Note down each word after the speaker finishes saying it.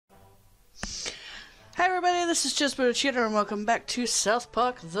Hi everybody, this is Just But Cheater and welcome back to South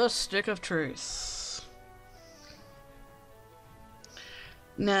Park: The Stick of Truth.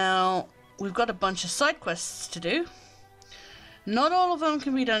 Now, we've got a bunch of side quests to do. Not all of them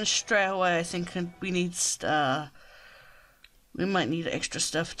can be done straight away. I think we need we might need extra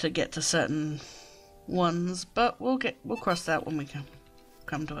stuff to get to certain ones, but we'll cross that when we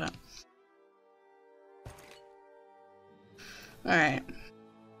come to it. Alright.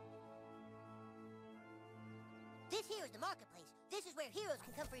 This here is the marketplace. This is where heroes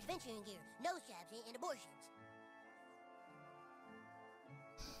can come for adventuring gear, nose jabs, and abortions.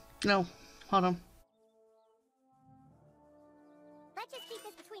 No, hold on. Let's just keep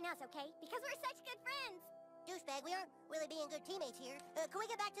this between us, okay? Because we're such good friends. Douchebag, we aren't really being good teammates here. Can we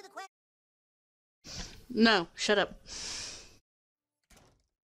get back to the quest? No, shut up.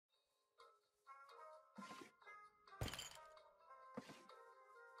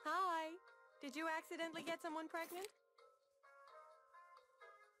 Hi. Did you accidentally get someone pregnant?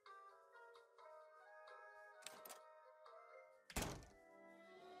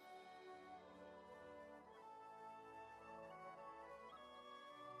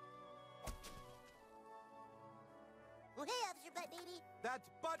 Well, hey, Officer Butt Baby. That's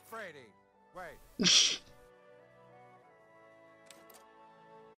Butt Frady. Wait.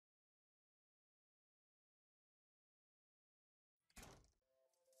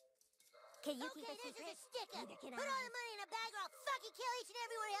 Can you keep a secret? Stick-up. Put all the money in a bag or I'll fucking kill each and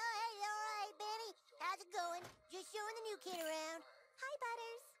every one. Oh, hey, all right, Benny. How's it going? Just showing the new kid around. Hi,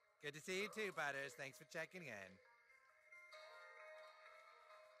 Butters. Good to see you too, Butters. Thanks for checking in.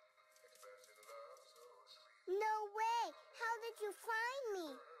 No way. How did you find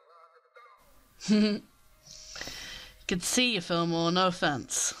me? Could see you, Fillmore, no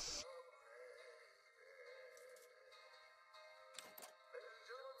offense.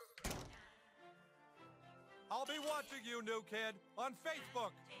 I'll be watching you, new kid, on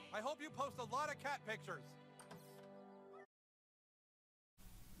Facebook. I hope you post a lot of cat pictures.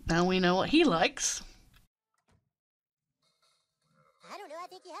 Now we know what he likes. I don't know. I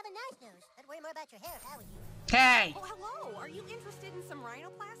think you have a nice nose. I'd worry more about your hair if I was you. Hey! Oh, hello. Are you interested in some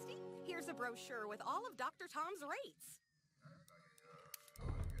rhinoplasty? Here's a brochure with all of Dr. Tom's rates.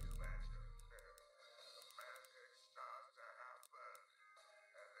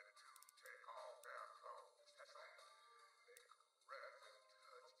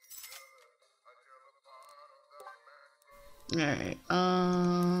 Alright,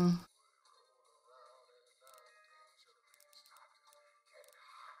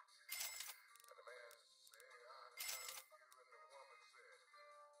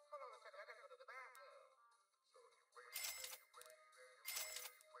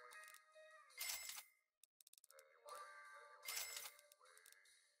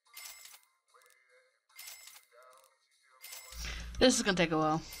 this is gonna take a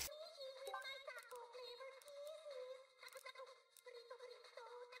while.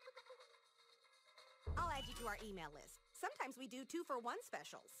 I'll add you to our email list. Sometimes we do 2-for-1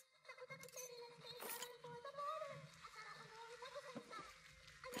 specials.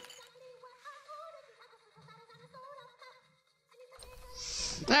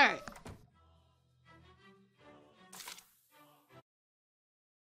 Alright.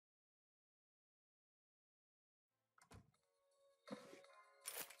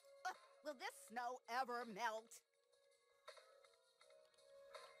 Will this snow ever melt?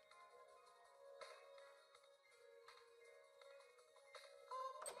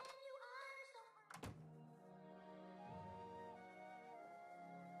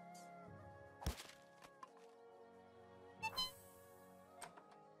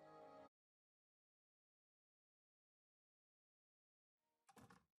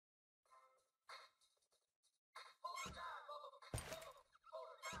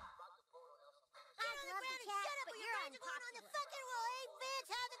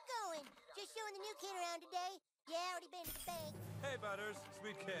 Just showing the new kid around today. Yeah, already been to the bank. Hey, Butters.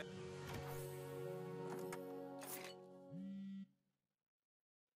 Sweet kid.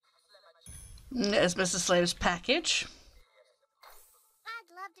 There's Mr. Slave's package.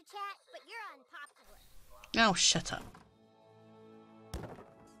 I'd love to chat, but you're unpopular. Oh, shut up.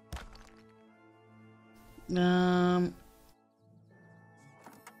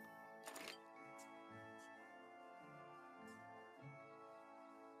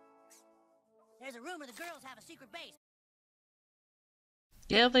 There's a rumor the girls have a secret base.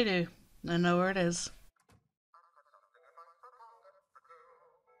 Yeah, they do. I know where it is.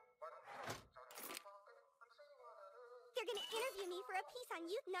 They're gonna interview me for a piece on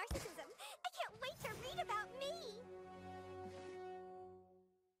youth narcissism. I can't wait to read about me.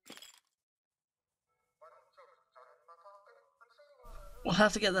 We'll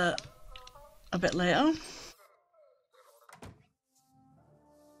have to get that a bit later.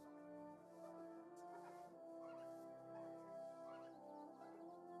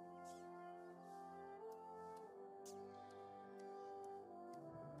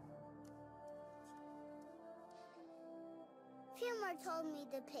 Fillmore told me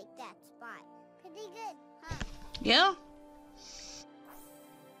to pick that spot. Pretty good, huh? Yeah?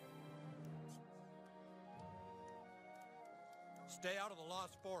 Stay out of the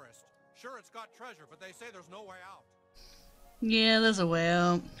Lost Forest. Sure, it's got treasure, but they say there's no way out. Yeah, there's a way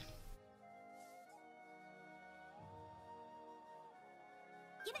out.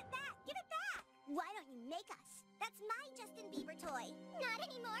 Give it back! Give it back! Why don't you make us? That's my Justin Bieber toy. Not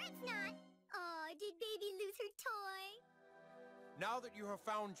anymore, it's not. Oh, did baby lose her toy? Now that you have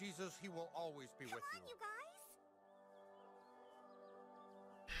found Jesus, he will always be with Come on, you. you guys.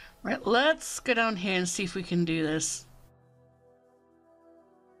 Right, let's go down here and see if we can do this.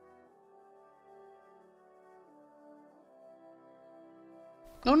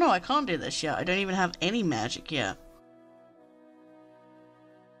 Oh no, I can't do this yet. I don't even have any magic yet.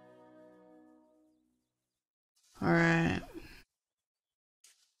 Alright.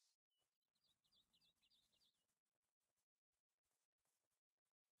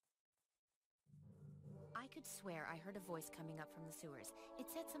 I could swear I heard a voice coming up from the sewers. It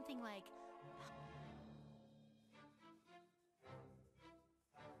said something like,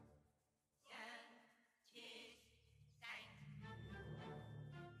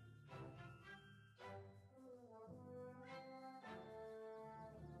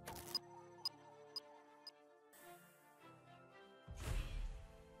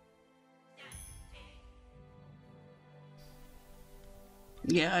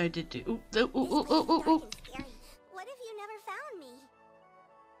 Yeah, I did do. Ooh, ooh, This ooh, ooh, place is ooh, ooh, dark ooh. and scary. What if you never found me?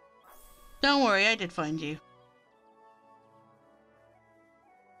 Don't worry, I did find you.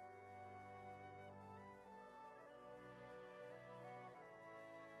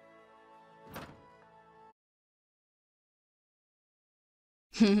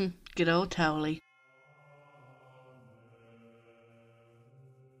 Good old Towley.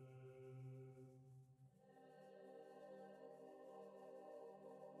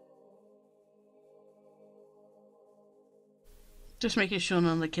 Just making sure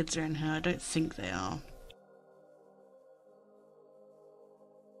none of the kids are in here. I don't think they are.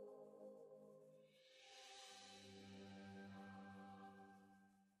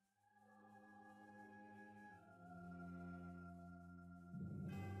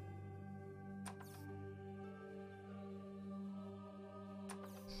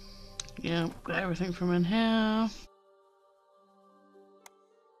 Yeah, got everything from in here.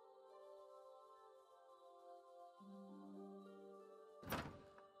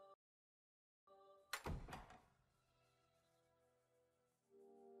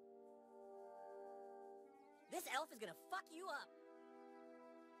 This elf is gonna fuck you up.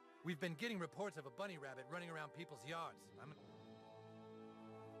 We've been getting reports of a bunny rabbit running around people's yards.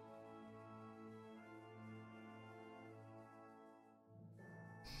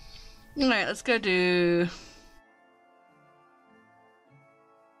 Alright, let's go do...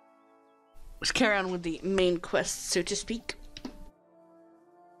 Let's carry on with the main quest, so to speak.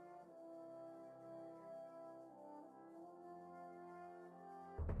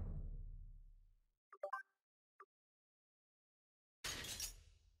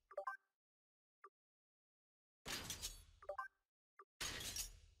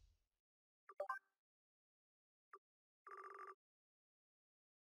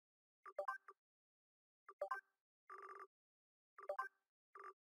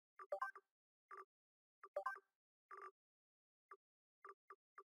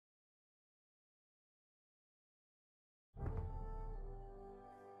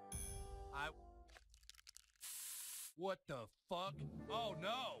 What the fuck? Oh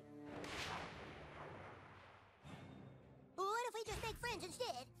no! What if we just make friends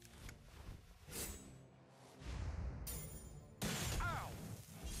instead? Ow!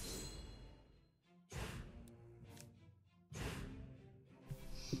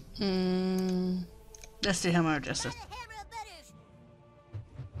 Let's do Hammer of Justice. Not a hammer of butters.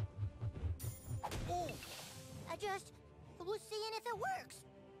 Ooh! We're seeing if it works.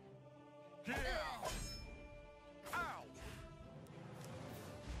 Yeah! Ow!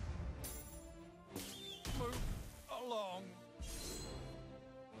 Move along.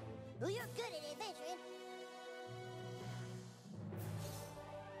 Well, you're good at adventuring.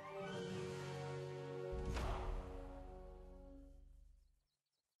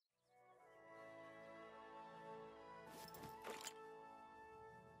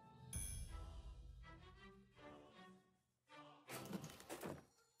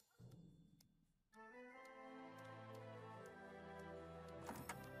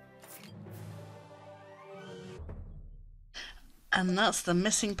 And that's the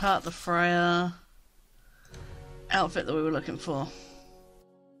missing part, the Friar outfit that we were looking for.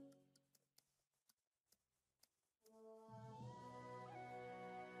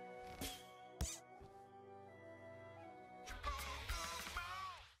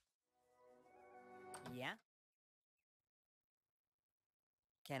 Yeah?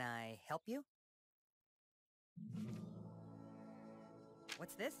 Can I help you?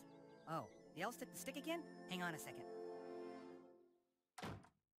 What's this? Oh, the L-stick the stick again? Hang on a second.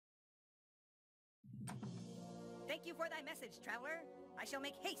 Thank you for thy message, traveler. I shall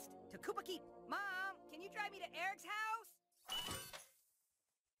make haste to Koopa Keep. Mom, can you drive me to Eric's house?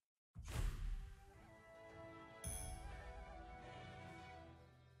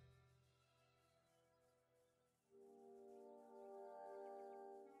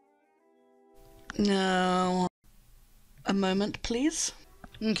 Now, a moment, please.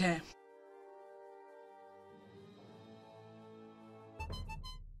 Okay.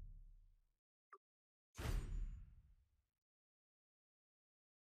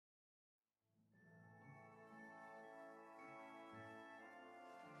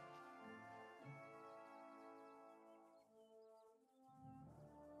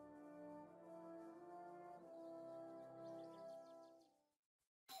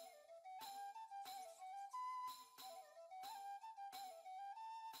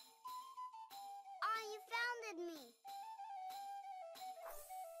 You founded me.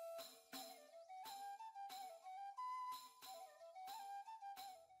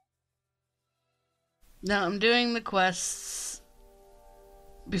 Now I'm doing the quests.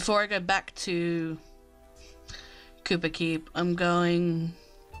 Before I go back to Koopa Keep, I'm going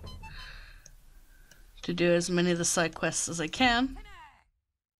to do as many of the side quests as I can.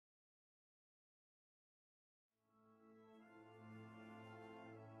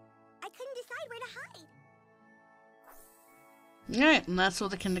 I couldn't decide where to hide. Alright, and that's all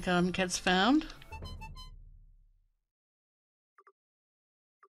the kindergarten kids found.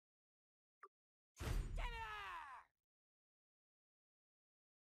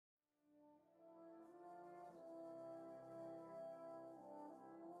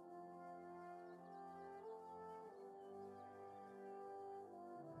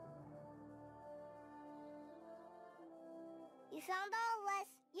 You found all of us.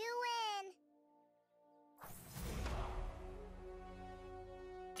 You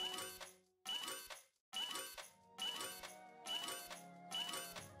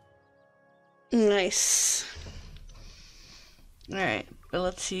win. Nice. Alright,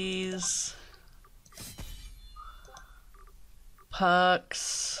 abilities.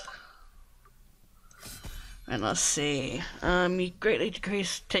 Perks. And let's see. You greatly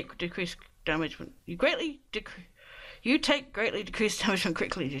decrease damage when you take greatly decreased damage when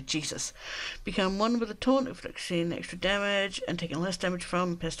quickly. Jesus. Become one with a taunt, inflicting extra damage and taking less damage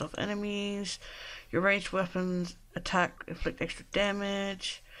from pissed off enemies. Your ranged weapons attack, inflict extra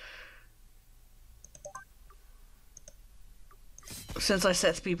damage. Since I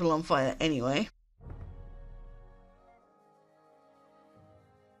set people on fire anyway.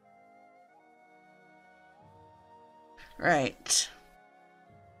 Right.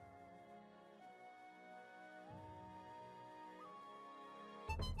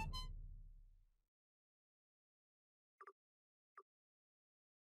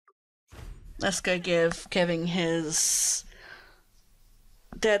 Let's go give Kevin his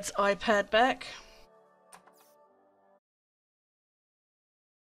dad's iPad back.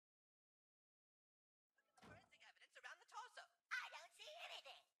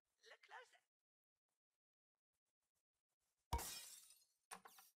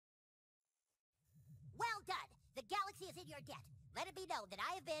 Well done. The galaxy is in your debt. Let it be known that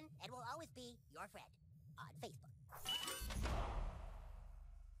I have been and will always be your friend on Facebook.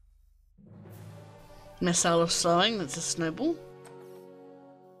 Missile of sewing, that's a snowball.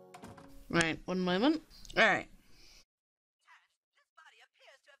 Right, one moment. Alright. This body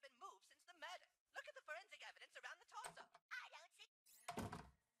appears to have been moved since the murder. Look at the forensic evidence around the torso. I don't see...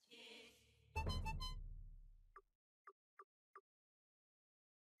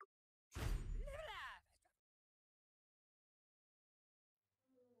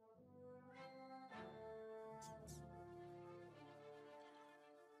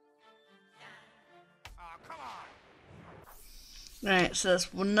 Oh, come on! Right, so that's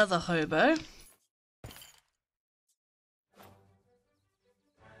another hobo.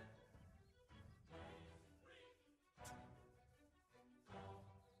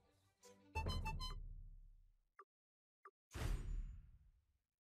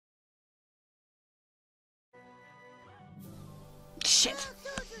 Shit. All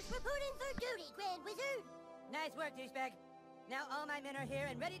soldiers reporting for duty, Grand Wizard. Nice work, douchebag. Now all my men are here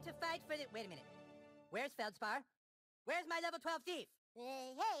and ready to fight for the... Wait a minute. Where's Feldspar? Where's my level 12 thief?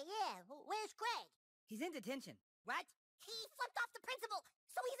 Hey, yeah, where's Craig? He's in detention. What? He flipped off the principal,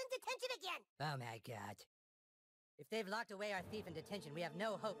 so he's in detention again. Oh my god. If they've locked away our thief in detention, we have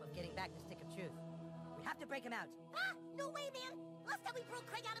no hope of getting back the stick of truth. We have to break him out. Ah, no way, man. Last time we broke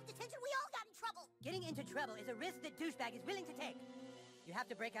Craig out of detention, we all got in trouble. Getting into trouble is a risk that Douchebag is willing to take. You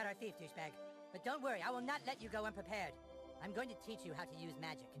have to break out our thief, Douchebag. But don't worry, I will not let you go unprepared. I'm going to teach you how to use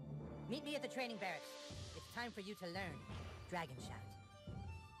magic. Meet me at the training barracks. It's time for you to learn Dragon Shout.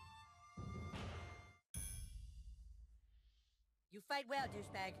 You fight well,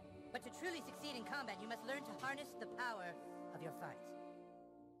 Douchebag. But to truly succeed in combat, you must learn to harness the power of your fart.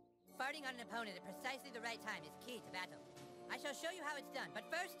 Farting on an opponent at precisely the right time is key to battle. I shall show you how it's done, but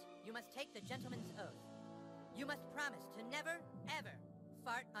first, you must take the gentleman's oath. You must promise to never, ever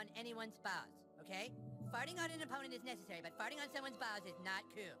fart on anyone's balls, okay? Farting on an opponent is necessary, but farting on someone's balls is not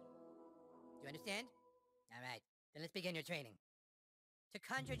cool. Do you understand? All right, then let's begin your training. To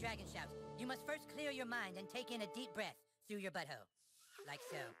conjure Dragon Shout, you must first clear your mind and take in a deep breath through your butthole. Like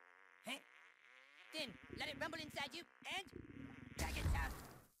so. Huh? Then, let it rumble inside you, and... Dragon Shout!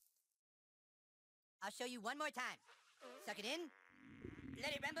 I'll show you one more time. Suck it in.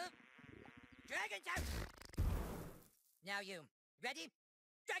 Let it rumble. Dragon Shout! Now you. Ready?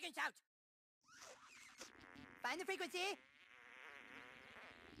 Dragon Shout! Find the frequency.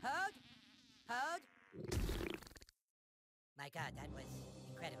 Hold. Hold. My god, that was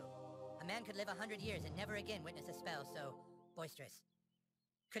incredible. A man could live 100 years and never again witness a spell so boisterous.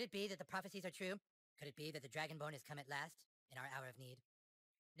 Could it be that the prophecies are true? Could it be that the Dragonborn has come at last, in our hour of need?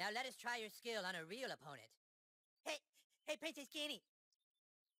 Now let us try your skill on a real opponent. Hey, Princess Kenny.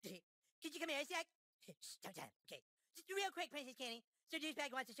 Could you come here a sec? Shh, don't tell him. Okay. Just real quick, Princess Kenny. Sir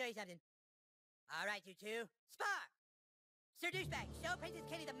Douchebag wants to show you something. All right, you two. Spar! Sir Douchebag, show Princess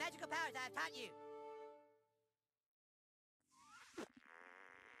Kenny the magical powers I have taught you.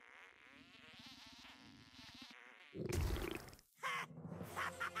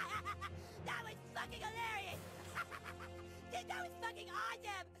 That was fucking hilarious! That was fucking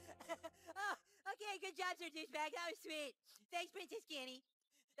awesome! Oh, okay, good job, Sir Douchebag. That was sweet. Thanks, Princess Kenny.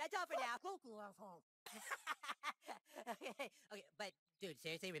 That's all for now. Okay, but dude,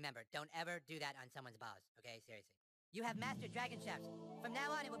 seriously, remember, don't ever do that on someone's balls. Okay, seriously. You have mastered Dragon Shouts. From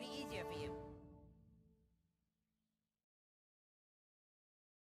now on, it will be easier for you.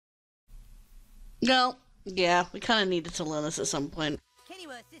 No, yeah, we kind of needed to learn this at some point. Kenny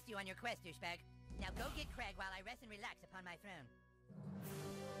will assist you on your quest, Douchebag. Now go get Craig while I rest and relax upon my throne.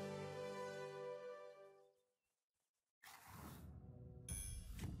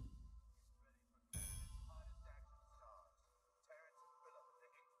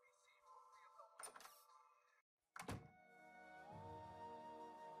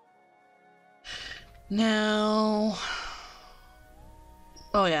 Now...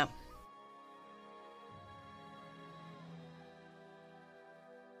 Oh, yeah.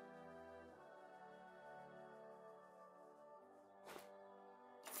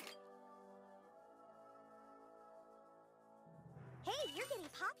 Hey, you're getting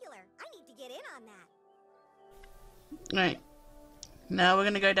popular. I need to get in on that. Right. Now we're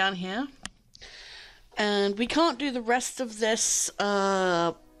gonna go down here. And we can't do the rest of this,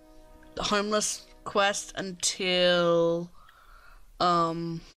 homeless quest until, Well,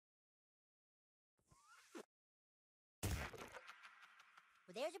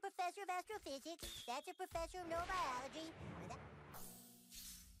 there's a professor of astrophysics. That's a professor of neurobiology.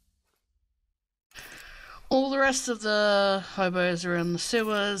 all the rest of the hobos are in the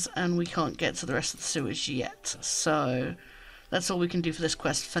sewers, and we can't get to the rest of the sewers yet. So, that's all we can do for this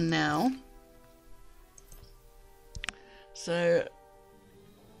quest for now. So,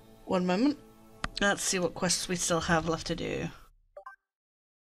 one moment. Let's see what quests we still have left to do.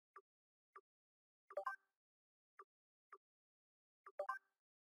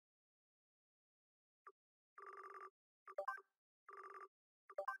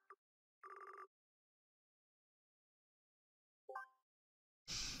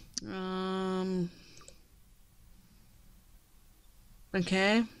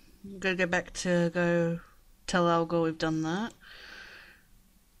 Okay, I'm gonna go back to go tell Algor we've done that.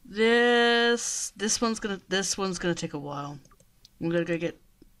 This one's gonna take a while. I'm gonna go get.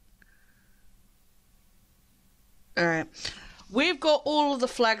 Alright. We've got all of the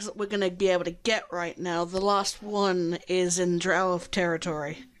flags that we're gonna be able to get right now. The last one is in Drow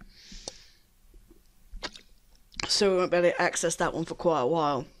territory. So we won't be able to access that one for quite a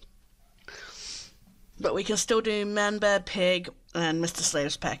while. But we can still do Man, Bear, Pig, and Mr.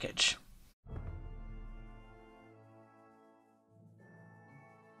 Slave's package.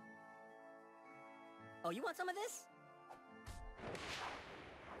 Oh, you want some of this?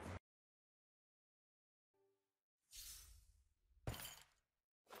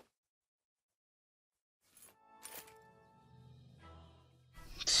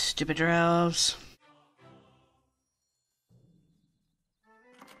 Stupid elves.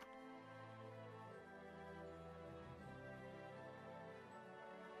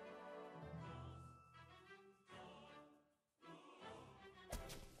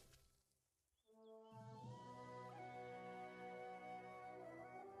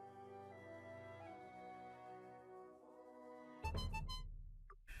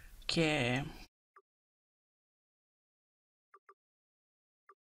 Okay. Ooh,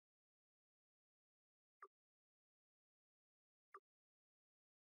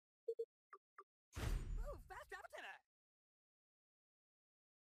 fast travel tenor.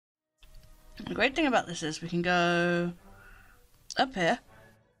 The great thing about this is we can go up here.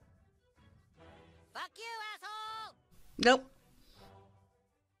 Fuck you, asshole! Nope.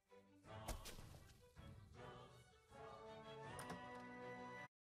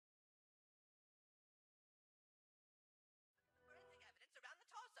 Forensic evidence around the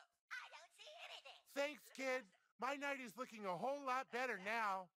torso. I don't see anything! Thanks, kid. My night is looking a whole lot better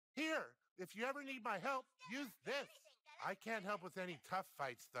now. Here, if you ever need my help, use this. I can't help with any tough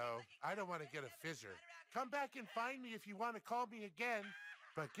fights, though. I don't want to get a fissure. Come back and find me if you want to call me again.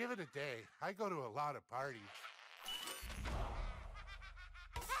 But give it a day. I go to a lot of parties.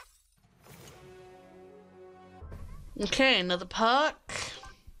 Okay, another park.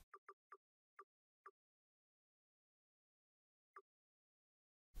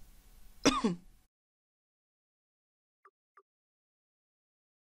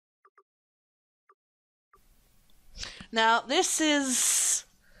 Now these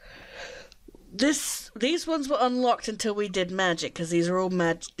ones were unlocked until we did magic, because these are all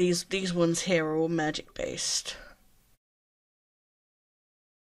these ones here are all magic based.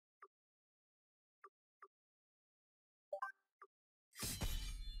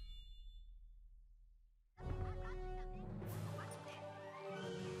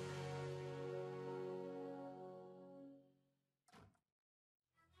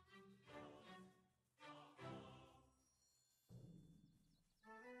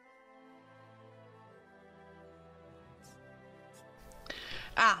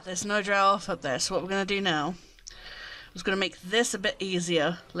 Ah, there's no drow elf up there, so what we're going to do now is going to make this a bit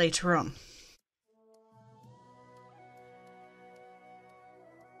easier later on.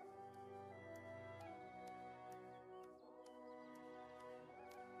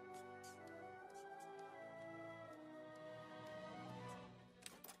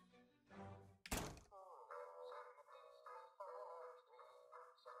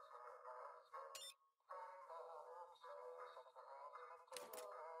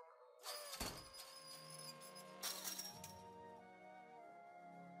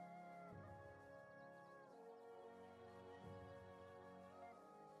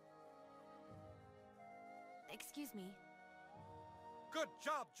 Excuse me. Good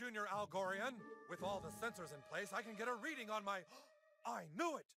job, Junior Algorian. With all the sensors in place, I can get a reading on my... I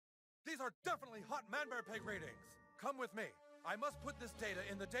knew it! These are definitely hot Manbear Pig readings. Come with me. I must put this data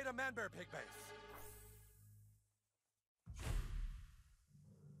in the data Manbear Pig base.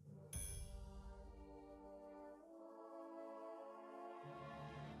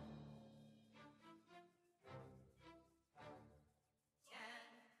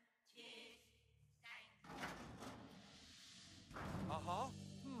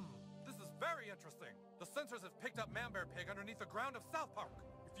 This is very interesting. The sensors have picked up Manbear Pig underneath the ground of South Park.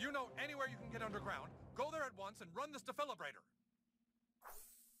 If you know anywhere you can get underground, go there at once and run this defibrillator.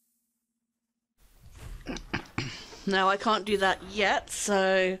 Now I can't do that yet,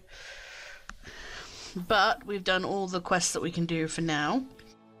 so... But we've done all the quests that we can do for now.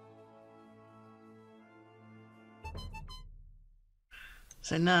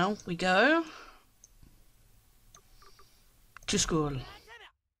 So now we go to school.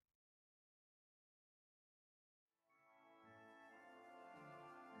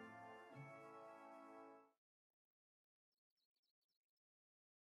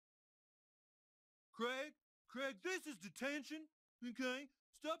 Craig, this is detention, okay?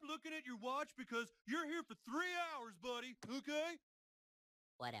 Stop looking at your watch because you're here for 3 hours, buddy, okay?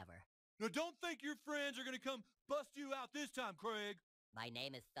 Whatever. Now don't think your friends are gonna come bust you out this time, Craig. My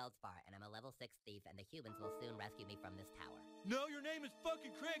name is Feldspar, and I'm a level 6 thief, and the humans will soon rescue me from this tower. No, your name is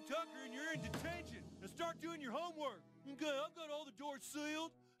fucking Craig Tucker, and you're in detention. Now start doing your homework. Okay, I've got all the doors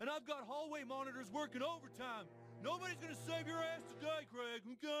sealed, and I've got hallway monitors working overtime. Nobody's gonna save your ass today, Craig,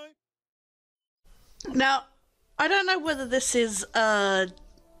 okay? Now, I don't know whether this is, These douchebags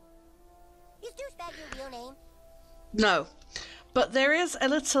douchebag your real name? No. But there is a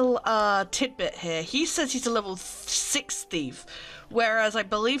little tidbit here. He says he's a level 6 thief, whereas I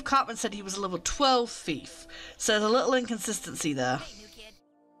believe Cartman said he was a level 12 thief. So there's a little inconsistency there. Hey, new kid.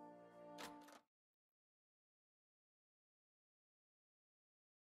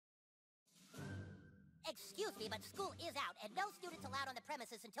 Excuse me, but school is out, and no students allowed on the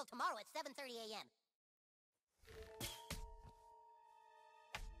premises until tomorrow at 7:30 a.m.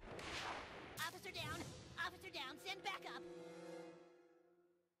 Officer down! Officer down! Send backup!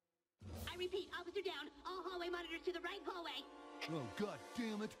 I repeat, officer down! All hallway monitors to the right hallway! Oh, god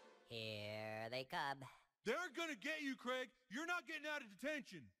damn it. Here they come. They're gonna get you, Craig. You're not getting out of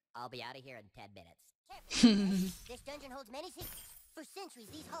detention. I'll be out of here in 10 minutes. Careful. This dungeon holds many secrets. For centuries,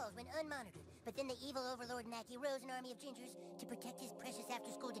 these halls went unmonitored, but then the evil overlord Naki rose an army of gingers to protect his precious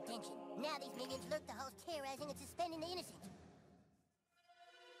after-school detention. Now these minions lurk the halls, terrorizing and suspending the innocent.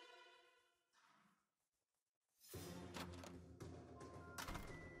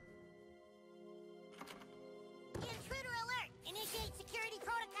 Intruder alert! Initiate security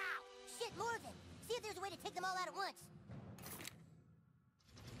protocol! Shit, more of them! See if there's a way to take them all out at once.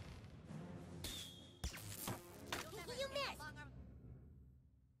 You missed!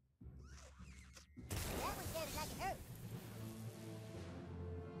 That one sounded like it hurt.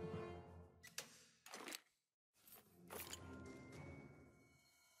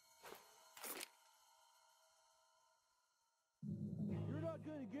 You're not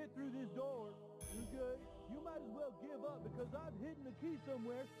gonna get through this door, okay? You might as well give up because I've hidden the key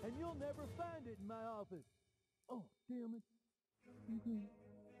somewhere and you'll never find it in my office. Oh, damn it. Okay.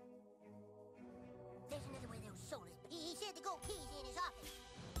 There's another way those shoulders. He said the gold key's in his office.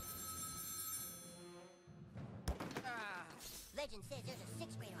 Legend says there's a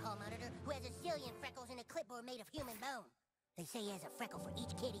 6th grader hall monitor who has a zillion freckles and a clipboard made of human bone. They say he has a freckle for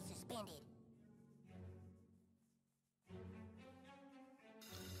each kid he's suspended.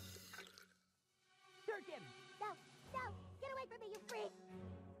 Search him! No, no! Get away from me, you freak!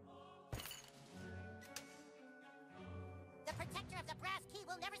 The protector of the brass key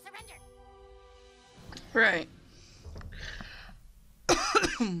will never surrender! Right.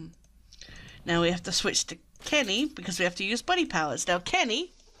 Now we have to switch to Kenny because we have to use buddy powers. Now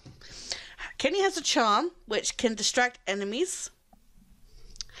Kenny has a charm which can distract enemies.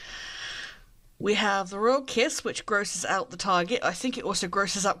 We have the Royal Kiss, which grosses out the target. I think it also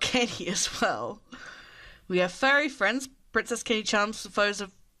grosses out Kenny as well. We have Fairy Friends. Princess Kenny charms the foes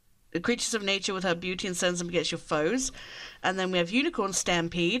of the creatures of nature with her beauty and sends them against your foes. And then we have Unicorn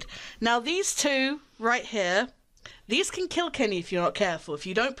Stampede. Now these two right here, these can kill Kenny if you're not careful. If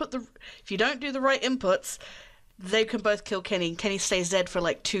you don't do the right inputs, they can both kill Kenny. Kenny stays dead for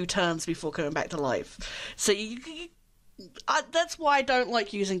like 2 turns before coming back to life. So that's why I don't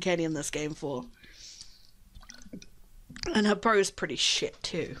like using Kenny in this game for. And her bow's pretty shit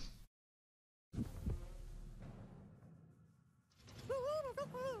too.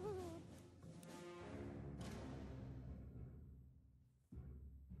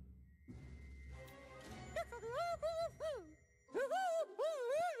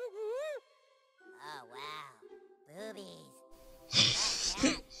 Oh, wow. Boobies. Must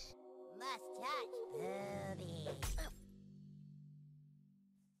touch. Must touch. Boobies.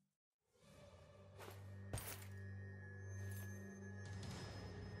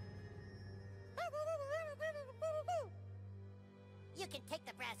 You can take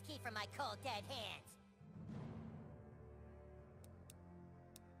the brass key from my cold, dead hands.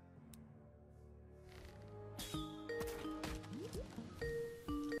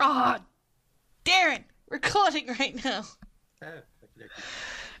 Ah, Darren, recording right now. Oh, okay.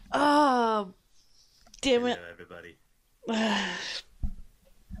 Oh, damn it. Hello, everybody.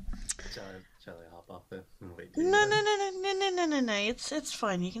 Shall I hop off it and wait? No. It's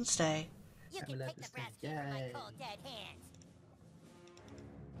fine. You can stay. You can take the brass key from my cold, dead hands.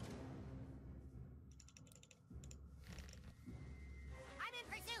 I'm in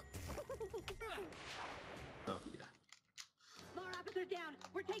pursuit. Oh, yeah. More officers down!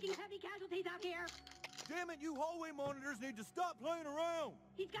 We're taking heavy casualties out here! Damn it, you hallway monitors need to stop playing around.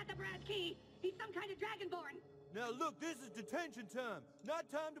 He's got the brass key! He's some kind of dragonborn! Now look, this is detention time, not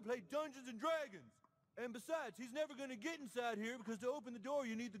time to play Dungeons and Dragons. And besides, he's never gonna get inside here because to open the door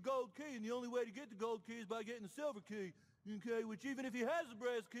you need the gold key, and the only way to get the gold key is by getting the silver key. Okay, which even if he has the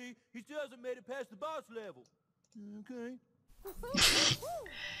brass key, he still hasn't made it past the boss level. Okay?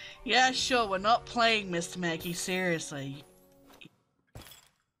 Yeah, sure. We're not playing, Mr. Mackey. Seriously.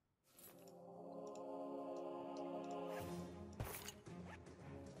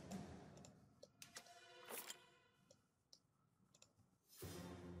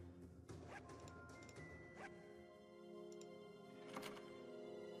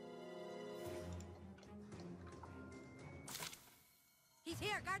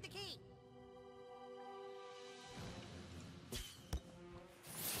 Here, guard the key.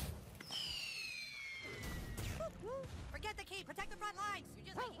 Forget the key. Protect the front lines. You're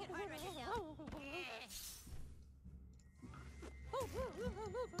just making it harder on yourself.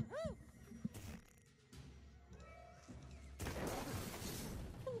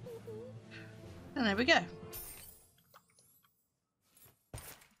 And there we go.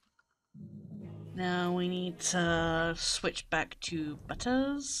 Now we need to switch back to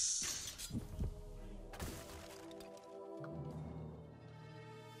Butters.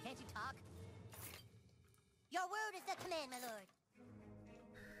 Can't you talk? Your word is the command, my lord.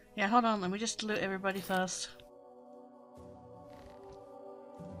 Yeah, hold on, let me just loot everybody first.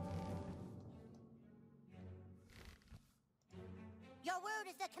 Your word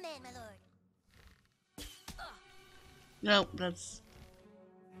is the command, my lord. Nope, that's...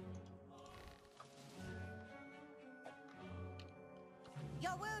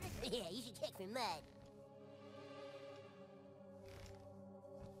 Your word is... Yeah, you should check for mud.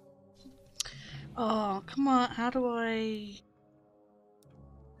 Oh, come on, how do I...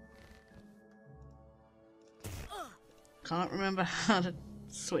 Can't remember how to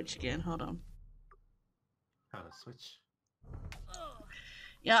switch again, hold on. How to switch?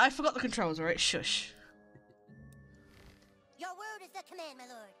 Yeah, I forgot the controls, alright? Shush. Your word is the command, my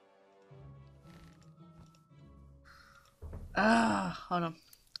lord. Ah, hold on.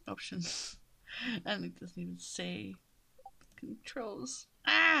 Options. And it doesn't even say controls.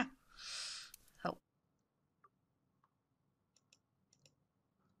 Ah! Help.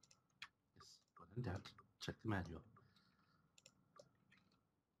 Yes, when in doubt, check the manual.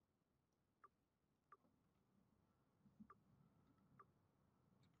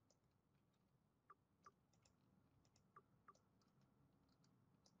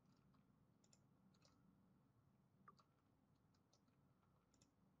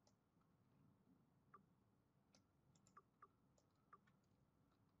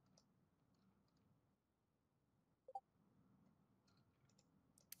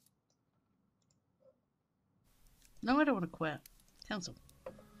 No, I don't want to quit. Cancel.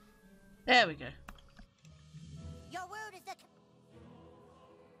 There we go. Your word is the...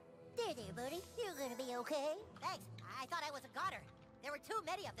 There, buddy. You're gonna be okay. Thanks. I thought I was a goner. There were too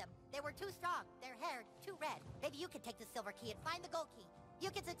many of them. They were too strong. Their hair too red. Maybe you could take the silver key and find the gold key. You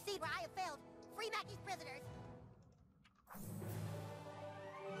can succeed where I have failed. Free Mackey's prisoners.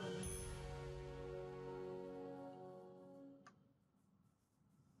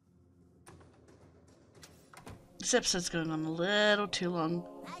 This episode's going on a little too long,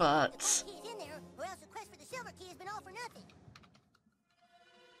 but... The gold key is in there, or else the quest for the silver key has been all for nothing.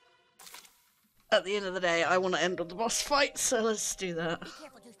 At the end of the day, I want to end on the boss fight, so let's do that. Be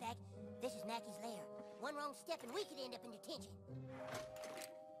careful, douchebag. This is Mackey's lair. One wrong step and we could end up in detention.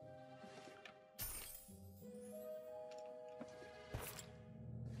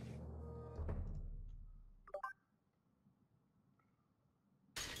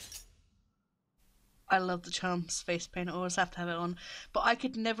 I love the Charms face paint, I always have to have it on, but I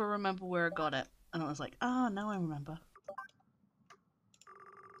could never remember where I got it. And I was like, ah, now I remember.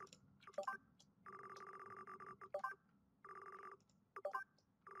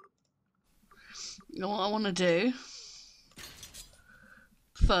 You know what I want to do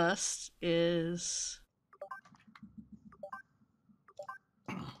first is...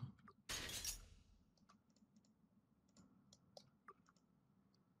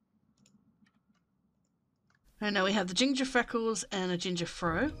 I know we have the ginger freckles and a ginger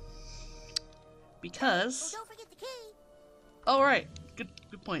fro. Because... Oh, don't forget the key. Oh, right. Good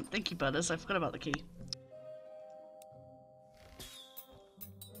point. Thank you, Butters. I forgot about the key.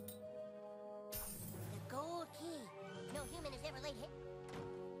 The gold key. No human has ever laid hit.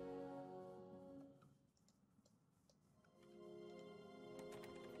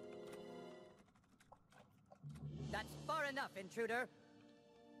 That's far enough, intruder.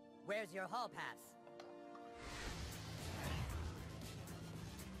 Where's your hall pass?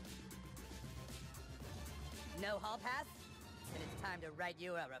 No hall pass? Then it's time to write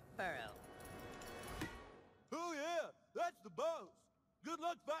you a referral. Oh yeah, that's the boss. Good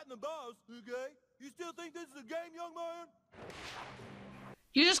luck fighting the boss, okay? You still think this is a game, young man?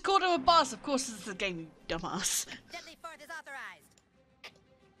 You just called him a boss. Of course this is a game, you dumbass. Deadly Fourth is authorized.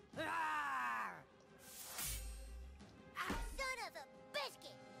 Rawr! Ah, son of a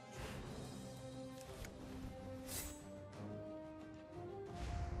biscuit.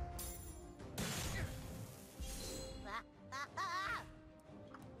 Ah, ah, ah.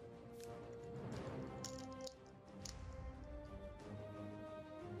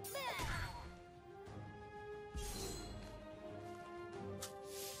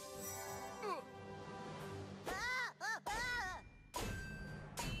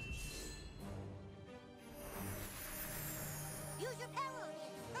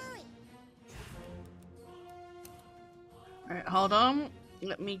 Alright, hold on.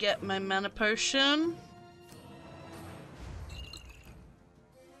 Let me get my mana potion.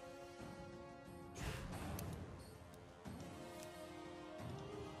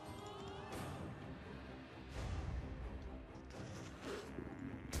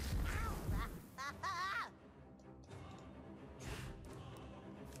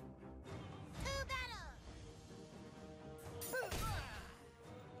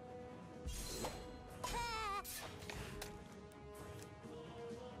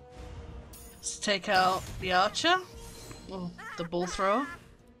 Let's take out the archer, or the ball thrower.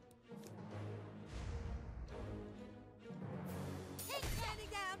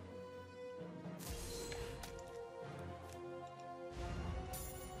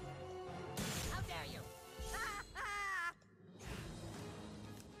 How dare you?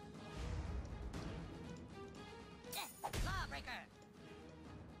 Lawbreaker!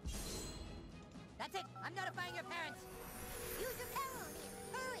 That's it! I'm notifying your parents! Use your power on him.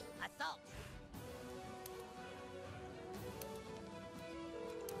 Hurry. Assault!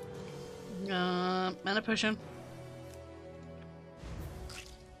 Mana potion.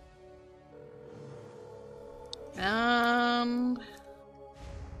 I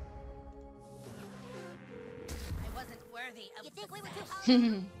wasn't worthy of You think we were too success.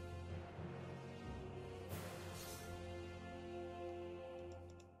 powerful?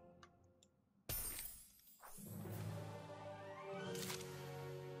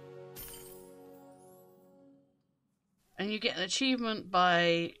 And you get an achievement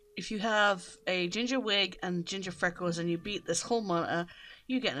by, if you have a ginger wig and ginger freckles and you beat this whole monitor,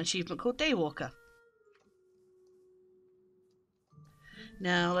 you get an achievement called Daywalker.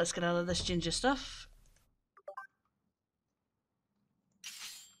 Now let's get out of this ginger stuff.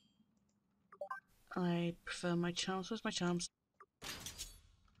 I prefer my charms. Where's my charms?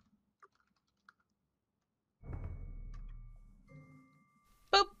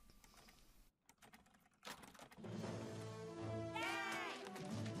 Boop!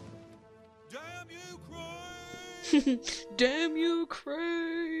 Damn you, Craig! Damn you,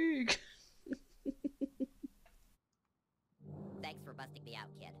 Craig! Thanks for busting me out,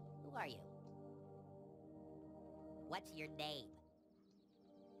 kid. Who are you? What's your name?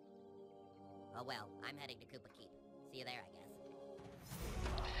 Oh well, I'm heading to Koopa Keep. See you there, I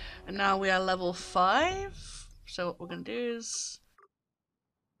guess. And now we are level 5. So what we're going to do is...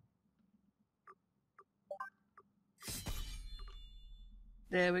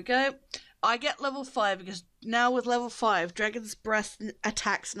 There we go. I get level 5 because now with level 5, Dragon's Breath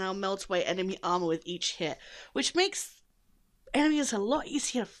attacks now melt away enemy armor with each hit, which makes enemies a lot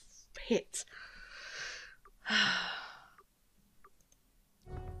easier to hit.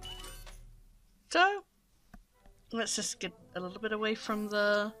 So, let's just get a little bit away from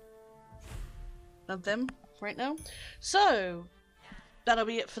them right now. So, that'll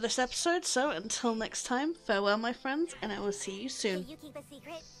be it for this episode. So, until next time, farewell, my friends, and I will see you soon. Can you keep a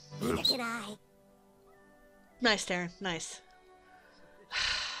secret? Neither can I. Nice, Darren. Nice.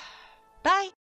 Bye.